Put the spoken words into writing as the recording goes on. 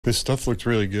This stuff looked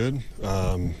really good.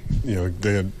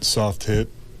 They had soft hit.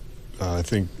 I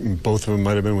think both of them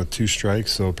might have been with 2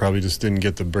 strikes, so probably just didn't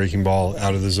get the breaking ball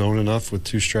out of the zone enough with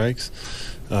 2 strikes.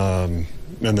 And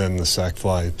then the sac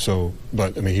fly.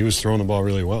 But he was throwing the ball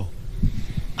really well.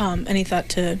 Any thought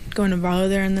to going to Barlow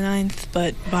there in the 9th,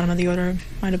 but bottom of the order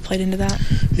might have played into that?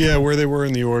 Yeah, where they were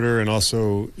in the order, and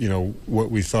also, what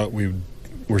we thought we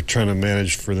were trying to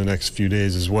manage for the next few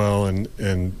days as well,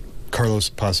 and Carlos'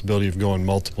 possibility of going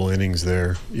multiple innings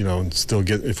there, and still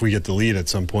if we get the lead at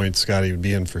some point, Scotty would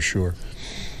be in for sure.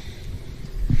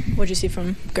 What'd you see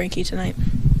from Greinke tonight?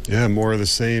 Yeah, more of the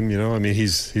same.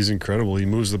 He's incredible. He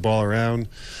moves the ball around.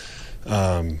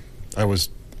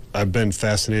 I've been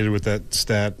fascinated with that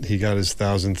stat. He got his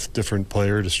 1,000th different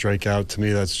player to strike out. To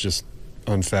me, that's just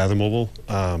unfathomable.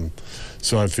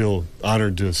 So I feel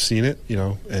honored to have seen it.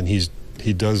 And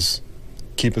he does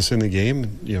keep us in the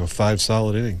game. 5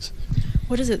 solid innings.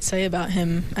 What does it say about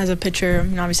him as a pitcher?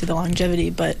 Obviously the longevity,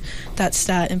 but that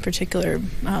stat in particular,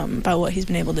 about what he's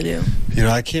been able to do.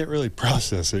 I can't really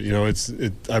process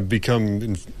it. I've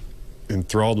become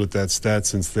enthralled with that stat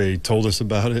since they told us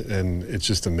about it, and it's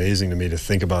just amazing to me to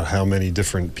think about how many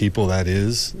different people that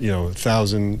is.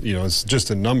 1,000. It's just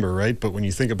a number, right? But when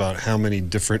you think about how many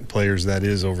different players that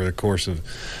is over the course of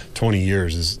 20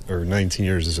 years or 19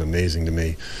 years is amazing to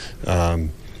me.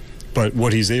 But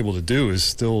what he's able to do is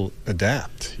still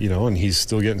adapt, and he's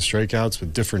still getting strikeouts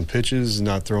with different pitches,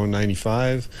 not throwing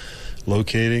 95,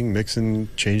 locating, mixing,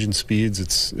 changing speeds.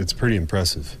 It's pretty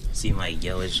impressive. Seemed like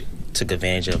Yelich took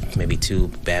advantage of maybe 2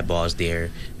 bad balls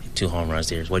there, 2 home runs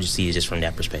there. What did you see just from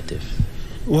that perspective?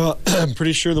 Well, I'm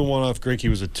pretty sure the one off Greinke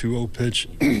was a 2-0 pitch.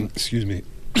 Excuse me.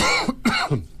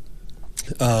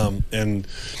 And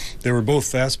they were both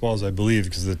fastballs, I believe,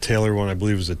 because the Taylor one, I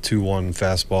believe, was a 2-1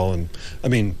 fastball.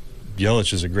 And,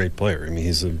 Yelich is a great player.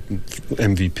 He's an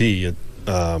MVP.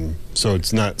 So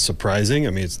it's not surprising.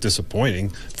 It's disappointing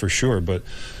for sure, but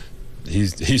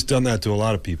he's done that to a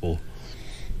lot of people.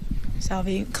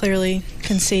 Salvi clearly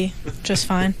can see just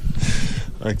fine.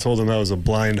 I told him I was a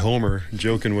blind homer,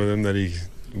 joking with him that he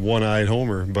one-eyed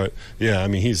homer. But, yeah,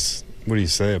 what do you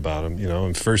say about him?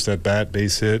 And first at bat,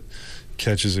 base hit,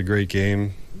 catches a great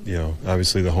game.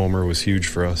 Obviously the homer was huge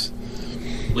for us.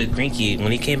 With Greinke,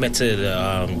 when he came back to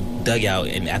the dugout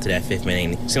and after that 5th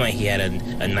inning, it seemed like he had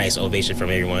a nice ovation from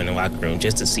everyone in the locker room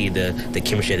just to see the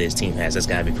chemistry that his team has. That's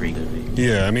got to be pretty good.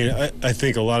 Yeah, I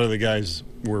think a lot of the guys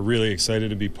were really excited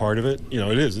to be part of it.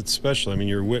 It's special.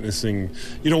 You're witnessing.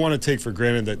 You don't want to take for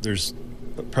granted that there's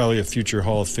probably a future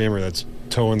Hall of Famer that's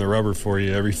towing the rubber for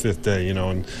you every 5th day,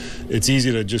 and it's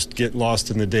easy to just get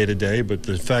lost in the day-to-day, but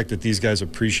the fact that these guys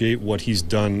appreciate what he's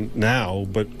done now,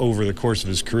 but over the course of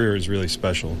his career, is really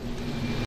special.